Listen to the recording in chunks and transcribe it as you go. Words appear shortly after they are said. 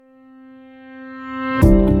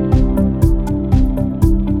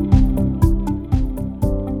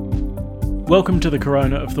Welcome to the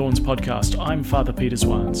Corona of Thorns podcast. I'm Father Peter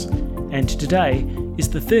Swans, and today is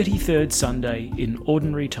the 33rd Sunday in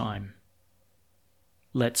Ordinary Time.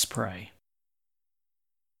 Let's pray.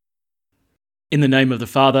 In the name of the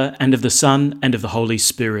Father, and of the Son, and of the Holy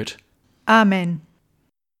Spirit. Amen.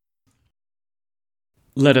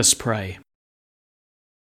 Let us pray.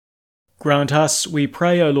 Grant us, we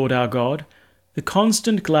pray, O Lord our God, the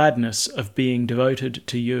constant gladness of being devoted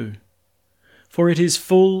to you. For it is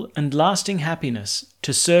full and lasting happiness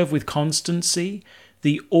to serve with constancy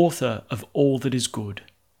the author of all that is good.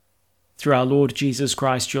 Through our Lord Jesus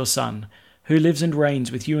Christ, your Son, who lives and reigns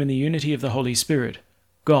with you in the unity of the Holy Spirit,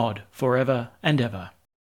 God, for ever and ever.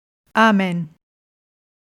 Amen.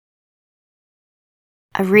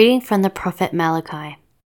 A reading from the prophet Malachi.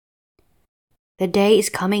 The day is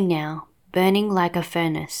coming now, burning like a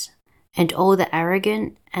furnace, and all the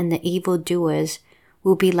arrogant and the evil doers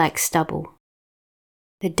will be like stubble.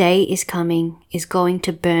 The day is coming, is going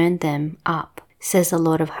to burn them up, says the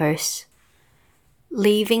Lord of hosts,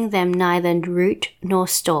 leaving them neither root nor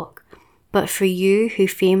stalk. But for you who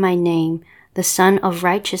fear my name, the Sun of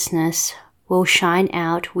Righteousness will shine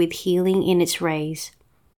out with healing in its rays.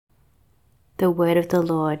 The word of the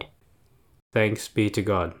Lord. Thanks be to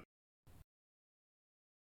God.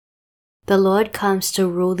 The Lord comes to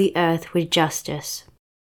rule the earth with justice.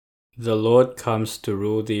 The Lord comes to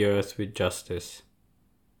rule the earth with justice.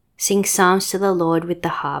 Sing psalms to the Lord with the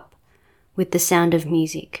harp, with the sound of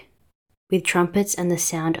music. With trumpets and the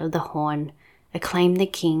sound of the horn, acclaim the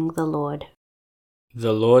King, the Lord.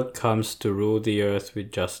 The Lord comes to rule the earth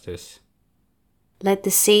with justice. Let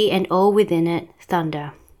the sea and all within it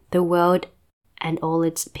thunder, the world and all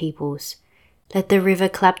its peoples. Let the river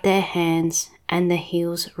clap their hands, and the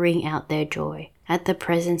hills ring out their joy at the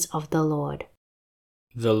presence of the Lord.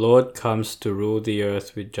 The Lord comes to rule the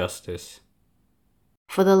earth with justice.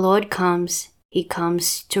 For the Lord comes, he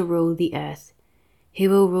comes to rule the earth. He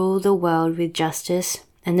will rule the world with justice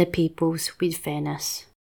and the peoples with fairness.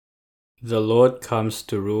 The Lord comes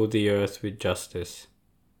to rule the earth with justice.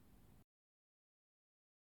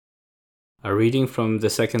 A reading from the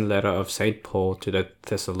second letter of St. Paul to the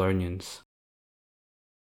Thessalonians.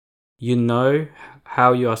 You know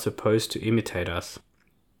how you are supposed to imitate us.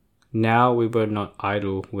 Now we were not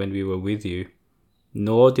idle when we were with you,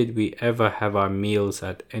 nor did we ever have our meals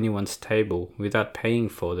at anyone's table without paying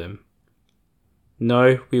for them.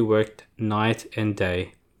 No, we worked night and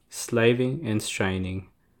day, slaving and straining,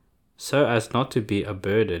 so as not to be a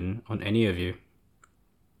burden on any of you.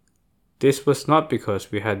 This was not because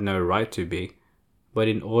we had no right to be, but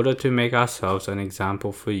in order to make ourselves an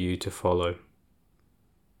example for you to follow.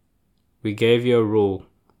 We gave you a rule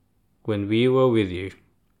when we were with you.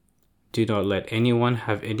 Do not let anyone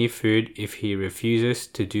have any food if he refuses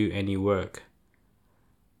to do any work.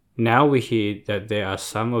 Now we hear that there are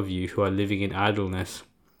some of you who are living in idleness,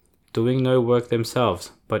 doing no work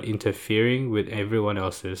themselves, but interfering with everyone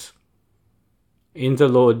else's. In the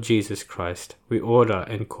Lord Jesus Christ, we order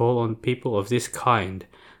and call on people of this kind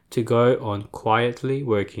to go on quietly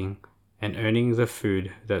working and earning the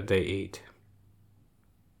food that they eat.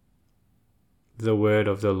 The word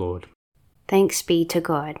of the Lord. Thanks be to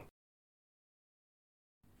God.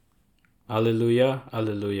 Alleluia,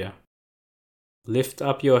 alleluia. Lift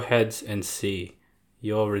up your heads and see,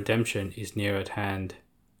 your redemption is near at hand.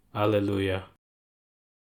 Alleluia.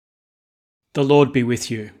 The Lord be with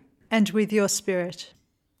you. And with your spirit.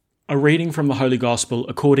 A reading from the Holy Gospel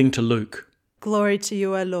according to Luke. Glory to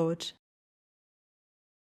you, O Lord.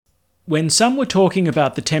 When some were talking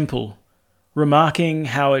about the temple, remarking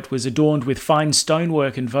how it was adorned with fine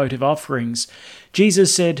stonework and votive offerings,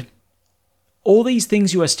 Jesus said, "All these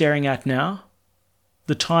things you are staring at now,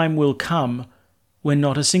 the time will come when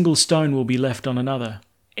not a single stone will be left on another.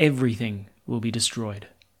 Everything will be destroyed."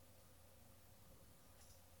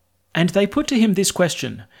 And they put to him this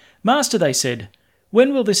question. "Master," they said,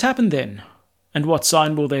 "when will this happen then? And what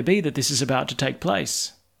sign will there be that this is about to take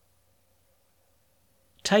place?"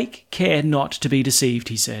 "Take care not to be deceived,"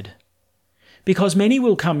 he said, "because many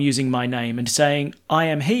will come using my name and saying, 'I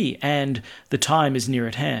am he,' and 'the time is near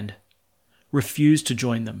at hand.' Refuse to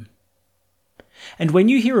join them. And when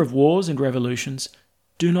you hear of wars and revolutions,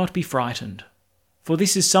 do not be frightened, for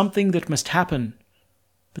this is something that must happen,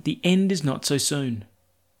 but the end is not so soon."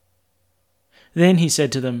 Then he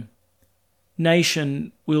said to them,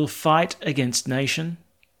 "Nation will fight against nation,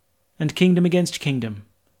 and kingdom against kingdom.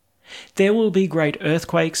 There will be great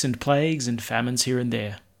earthquakes and plagues and famines here and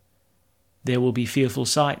there. There will be fearful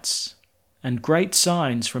sights and great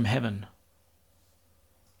signs from heaven.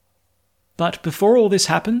 But before all this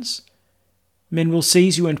happens, men will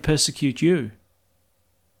seize you and persecute you.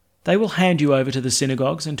 They will hand you over to the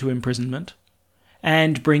synagogues and to imprisonment,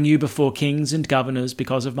 and bring you before kings and governors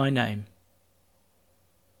because of my name.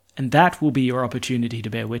 And that will be your opportunity to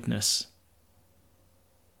bear witness.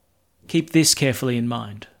 Keep this carefully in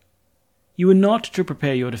mind. You are not to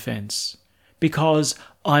prepare your defence, because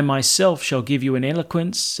I myself shall give you an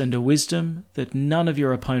eloquence and a wisdom that none of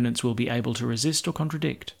your opponents will be able to resist or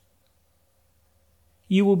contradict.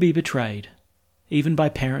 You will be betrayed, even by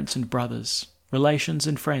parents and brothers, relations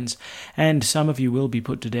and friends, and some of you will be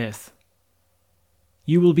put to death.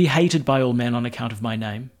 You will be hated by all men on account of my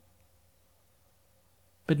name.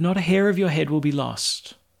 But not a hair of your head will be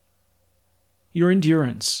lost. Your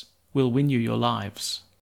endurance will win you your lives.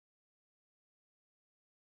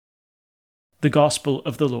 The Gospel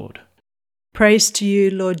of the Lord. Praise to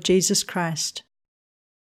you, Lord Jesus Christ.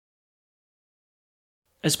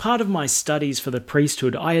 As part of my studies for the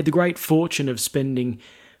priesthood, I had the great fortune of spending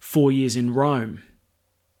 4 years in Rome.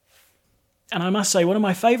 And I must say, one of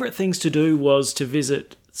my favourite things to do was to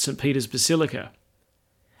visit St. Peter's Basilica.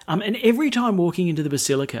 And every time walking into the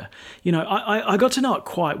Basilica, I got to know it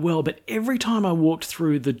quite well, but every time I walked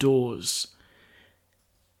through the doors,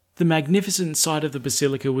 the magnificent sight of the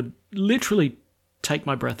Basilica would literally take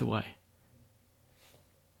my breath away.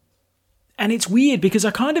 And it's weird because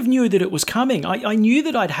I kind of knew that it was coming. I knew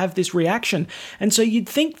that I'd have this reaction. And so you'd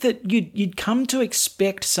think that you'd come to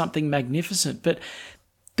expect something magnificent. But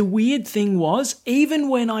the weird thing was, even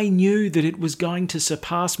when I knew that it was going to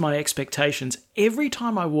surpass my expectations, every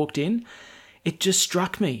time I walked in, it just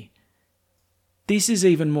struck me. This is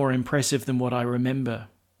even more impressive than what I remember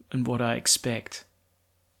and what I expect.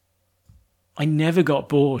 I never got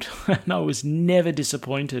bored, and I was never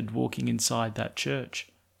disappointed walking inside that church.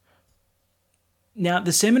 Now,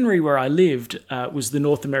 the seminary where I lived was the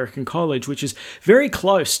North American College, which is very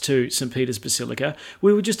close to St. Peter's Basilica.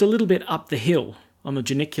 We were just a little bit up the hill on the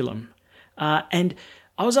Janiculum. And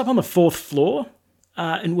I was up on the 4th floor,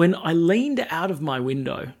 and when I leaned out of my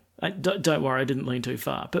window, don't worry, I didn't lean too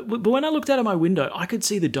far, but when I looked out of my window, I could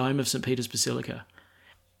see the dome of St. Peter's Basilica.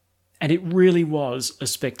 And it really was a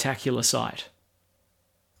spectacular sight.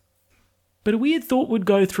 But a weird thought would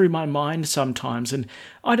go through my mind sometimes, and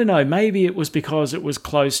I don't know, maybe it was because it was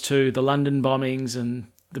close to the London bombings and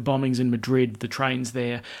the bombings in Madrid, the trains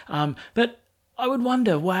there. But I would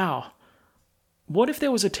wonder, wow, what if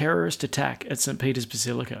there was a terrorist attack at St. Peter's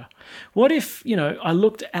Basilica? What if, I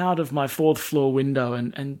looked out of my 4th floor window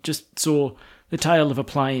and just saw the tail of a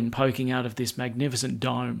plane poking out of this magnificent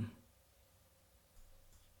dome?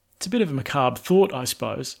 It's a bit of a macabre thought, I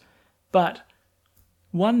suppose, but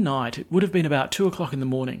one night, it would have been about 2 o'clock in the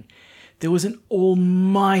morning, there was an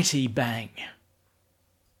almighty bang.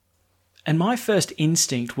 And my first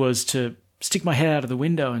instinct was to stick my head out of the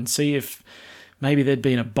window and see if maybe there'd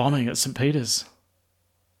been a bombing at St. Peter's.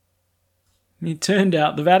 It turned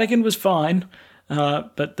out the Vatican was fine,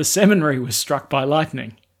 but the seminary was struck by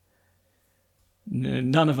lightning.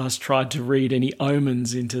 None of us tried to read any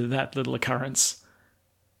omens into that little occurrence.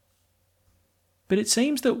 But it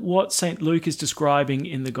seems that what St. Luke is describing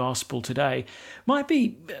in the Gospel today might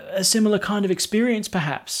be a similar kind of experience,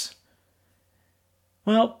 perhaps.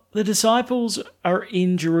 Well, the disciples are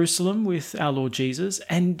in Jerusalem with our Lord Jesus,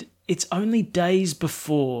 and it's only days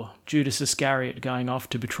before Judas Iscariot going off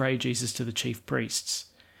to betray Jesus to the chief priests.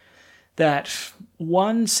 That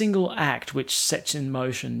one single act which sets in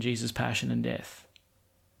motion Jesus' passion and death.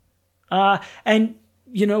 And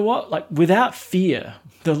you know what? Without fear,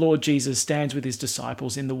 the Lord Jesus stands with his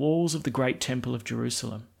disciples in the walls of the great temple of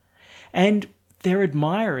Jerusalem. And they're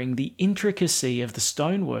admiring the intricacy of the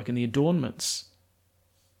stonework and the adornments.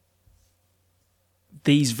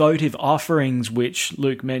 These votive offerings which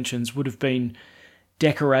Luke mentions would have been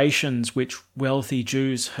decorations which wealthy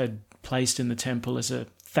Jews had placed in the temple as a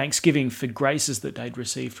thanksgiving for graces that they'd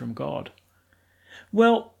received from God.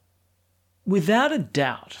 Well, without a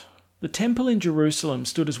doubt, the temple in Jerusalem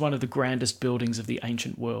stood as one of the grandest buildings of the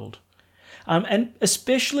ancient world. And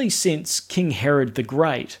especially since King Herod the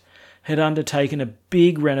Great had undertaken a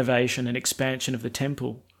big renovation and expansion of the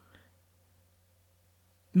temple.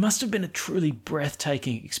 It must have been a truly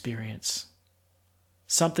breathtaking experience.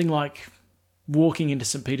 Something like walking into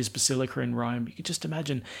St. Peter's Basilica in Rome. You could just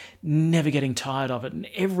imagine never getting tired of it and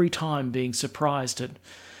every time being surprised at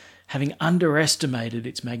having underestimated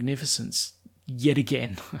its magnificence yet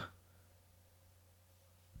again.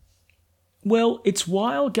 Well, it's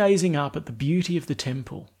while gazing up at the beauty of the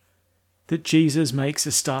temple that Jesus makes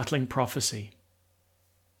a startling prophecy.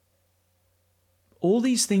 All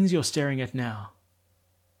these things you're staring at now,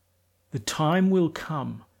 the time will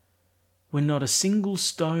come when not a single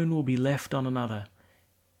stone will be left on another.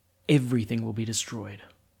 Everything will be destroyed.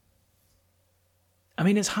 I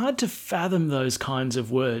mean, it's hard to fathom those kinds of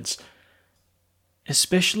words,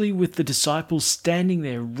 especially with the disciples standing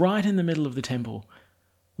there right in the middle of the temple,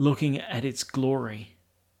 looking at its glory.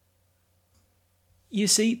 You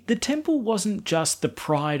see, the temple wasn't just the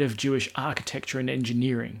pride of Jewish architecture and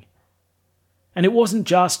engineering. And it wasn't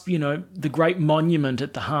just, the great monument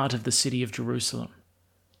at the heart of the city of Jerusalem.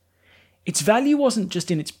 Its value wasn't just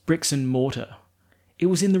in its bricks and mortar. It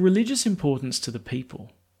was in the religious importance to the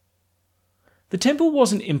people. The temple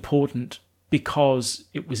wasn't important because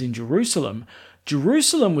it was in Jerusalem.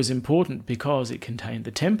 Jerusalem was important because it contained the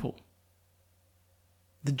temple.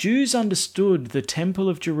 The Jews understood the temple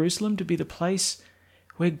of Jerusalem to be the place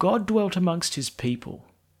where God dwelt amongst his people.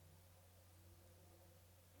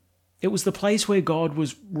 It was the place where God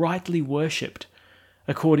was rightly worshipped,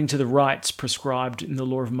 according to the rites prescribed in the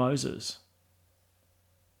law of Moses.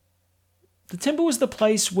 The temple was the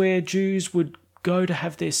place where Jews would go to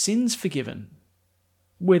have their sins forgiven,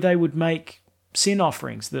 where they would make sin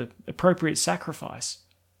offerings, the appropriate sacrifice.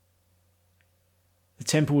 The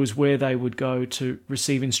temple was where they would go to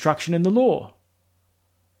receive instruction in the law,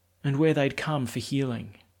 and where they'd come for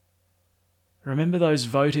healing. Remember those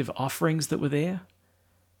votive offerings that were there?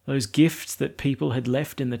 Those gifts that people had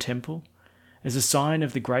left in the temple as a sign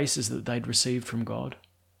of the graces that they'd received from God?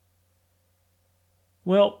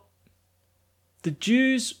 Well, the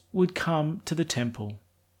Jews would come to the temple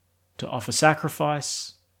to offer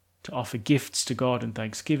sacrifice, to offer gifts to God in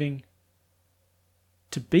thanksgiving,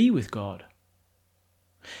 to be with God.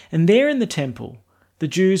 And there in the temple, the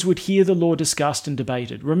Jews would hear the law discussed and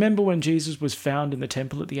debated. Remember when Jesus was found in the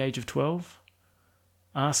temple at the age of 12,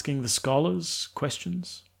 asking the scholars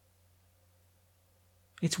questions?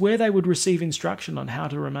 It's where they would receive instruction on how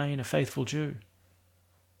to remain a faithful Jew.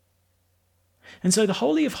 And so the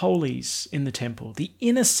Holy of Holies in the temple, the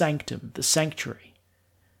inner sanctum, the sanctuary,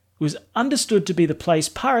 was understood to be the place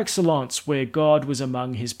par excellence where God was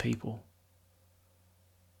among his people.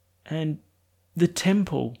 And the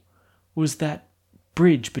temple was that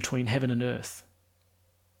bridge between heaven and earth.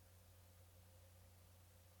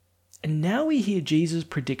 And now we hear Jesus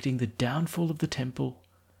predicting the downfall of the temple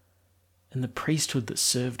and the priesthood that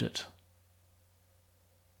served it.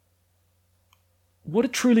 What a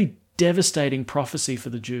truly devastating prophecy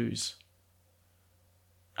for the Jews.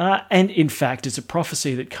 And in fact, it's a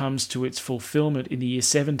prophecy that comes to its fulfillment in the year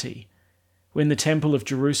 70, when the temple of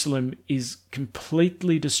Jerusalem is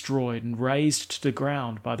completely destroyed and razed to the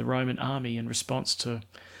ground by the Roman army in response to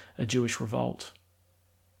a Jewish revolt.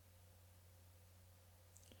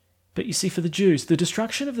 But you see, for the Jews, the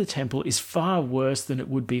destruction of the temple is far worse than it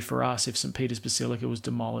would be for us if St. Peter's Basilica was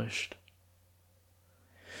demolished.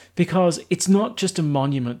 Because it's not just a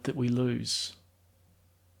monument that we lose.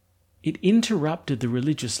 It interrupted the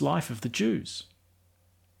religious life of the Jews.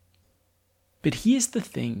 But here's the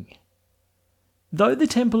thing. Though the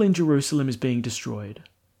temple in Jerusalem is being destroyed,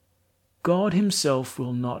 God himself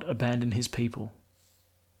will not abandon his people.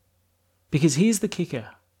 Because here's the kicker.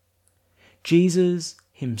 Jesus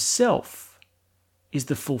himself is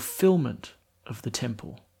the fulfillment of the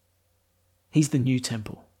temple. He's the new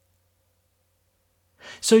temple.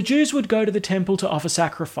 So Jews would go to the temple to offer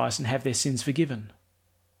sacrifice and have their sins forgiven.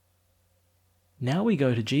 Now we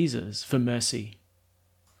go to Jesus for mercy.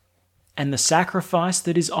 And the sacrifice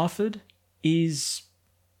that is offered is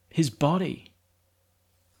his body.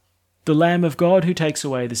 The Lamb of God who takes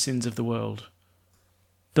away the sins of the world.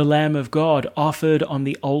 The Lamb of God offered on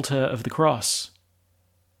the altar of the cross.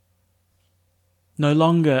 No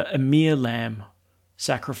longer a mere lamb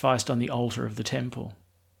sacrificed on the altar of the temple.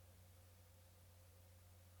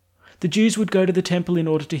 The Jews would go to the temple in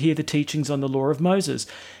order to hear the teachings on the law of Moses.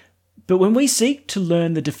 But when we seek to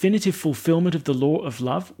learn the definitive fulfillment of the law of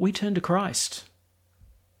love, we turn to Christ.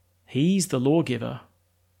 He's the lawgiver.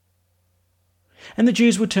 And the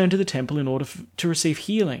Jews would turn to the temple in order to receive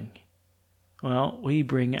healing. Well, we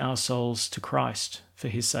bring our souls to Christ for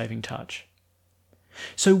his saving touch.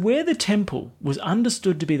 So where the temple was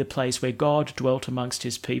understood to be the place where God dwelt amongst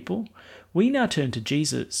his people, we now turn to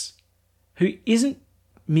Jesus, who isn't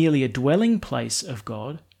merely a dwelling place of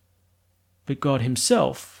God, but God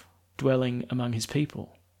himself dwelling among his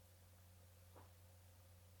people.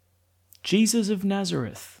 Jesus of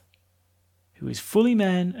Nazareth, who is fully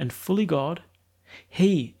man and fully God,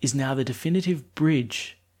 he is now the definitive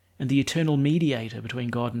bridge and the eternal mediator between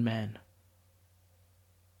God and man.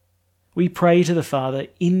 We pray to the Father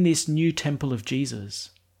in this new temple of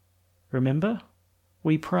Jesus. Remember,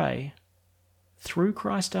 we pray through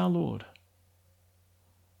Christ our Lord.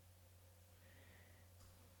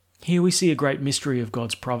 Here we see a great mystery of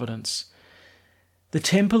God's providence. The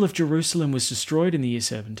temple of Jerusalem was destroyed in the year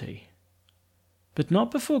 70. but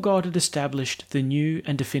not before God had established the new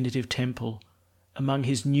and definitive temple among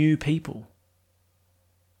his new people.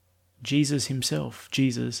 Jesus himself,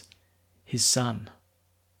 Jesus, his Son.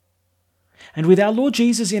 And with our Lord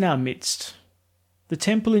Jesus in our midst, the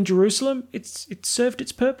temple in Jerusalem, it served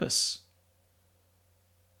its purpose.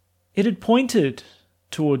 It had pointed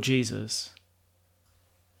toward Jesus.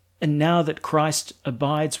 And now that Christ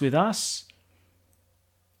abides with us,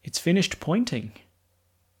 it's finished pointing.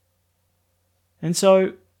 And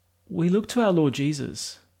so we look to our Lord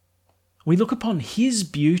Jesus. We look upon his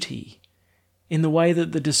beauty in the way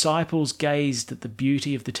that the disciples gazed at the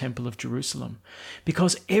beauty of the Temple of Jerusalem,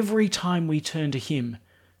 because every time we turn to him,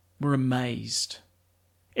 we're amazed.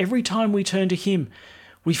 Every time we turn to him,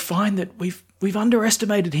 we find that we've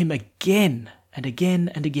underestimated him again and again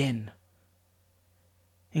and again.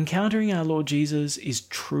 Encountering our Lord Jesus is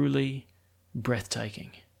truly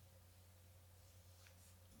breathtaking.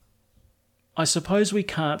 I suppose we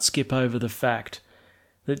can't skip over the fact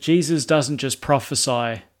that Jesus doesn't just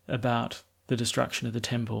prophesy about the destruction of the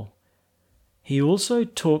temple. He also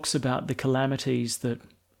talks about the calamities that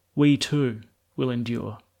we too will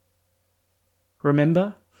endure.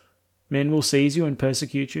 Remember, men will seize you and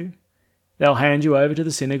persecute you. They'll hand you over to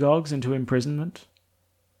the synagogues and to imprisonment.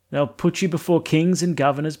 They'll put you before kings and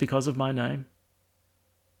governors because of my name.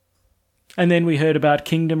 And then we heard about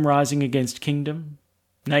kingdom rising against kingdom,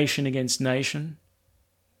 nation against nation.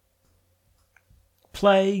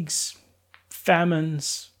 Plagues,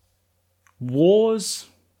 famines, wars,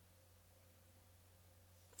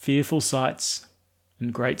 fearful sights,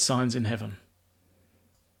 and great signs in heaven.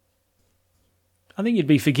 I think you'd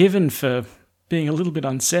be forgiven for being a little bit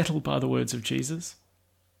unsettled by the words of Jesus.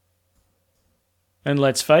 And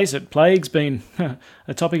let's face it, plague's been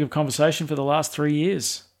a topic of conversation for the last 3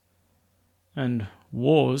 years. And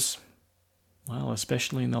wars, well,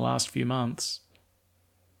 especially in the last few months.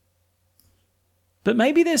 But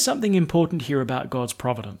maybe there's something important here about God's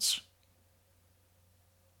providence.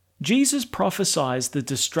 Jesus prophesies the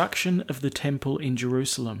destruction of the temple in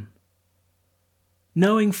Jerusalem,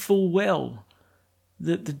 knowing full well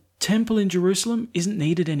that the temple in Jerusalem isn't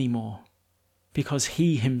needed anymore because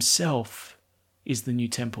he himself is the new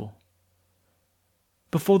temple.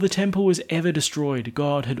 Before the temple was ever destroyed,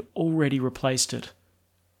 God had already replaced it.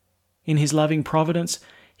 In his loving providence,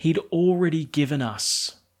 he'd already given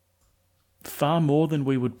us far more than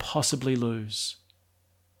we would possibly lose.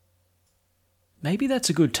 Maybe that's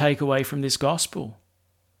a good takeaway from this gospel.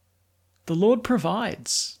 The Lord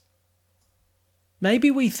provides. Maybe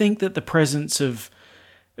we think that the presence of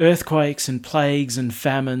earthquakes and plagues and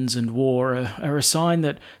famines and war are a sign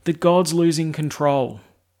that God's losing control,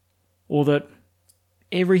 or that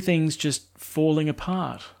everything's just falling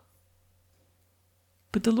apart.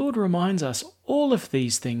 But the Lord reminds us all of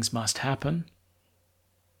these things must happen.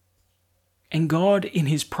 And God, in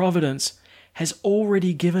his providence, has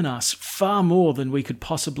already given us far more than we could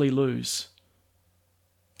possibly lose.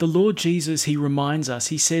 The Lord Jesus, he reminds us,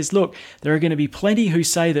 he says, look, there are going to be plenty who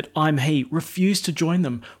say that I'm he. Refuse to join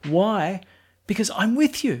them. Why? Because I'm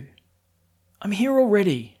with you. I'm here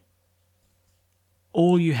already.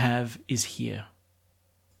 All you have is here.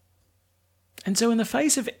 And so in the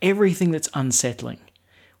face of everything that's unsettling,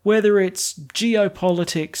 whether it's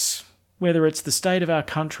geopolitics, whether it's the state of our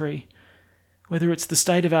country, whether it's the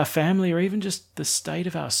state of our family, or even just the state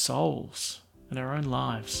of our souls and our own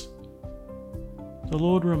lives, the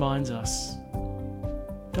Lord reminds us,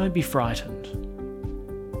 don't be frightened.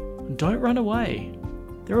 And don't run away.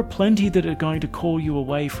 There are plenty that are going to call you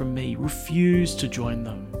away from me. Refuse to join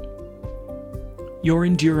them. Your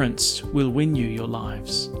endurance will win you your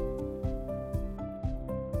lives.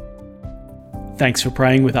 Thanks for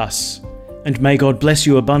praying with us, and may God bless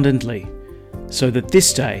you abundantly, so that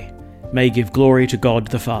this day may give glory to God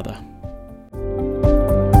the Father.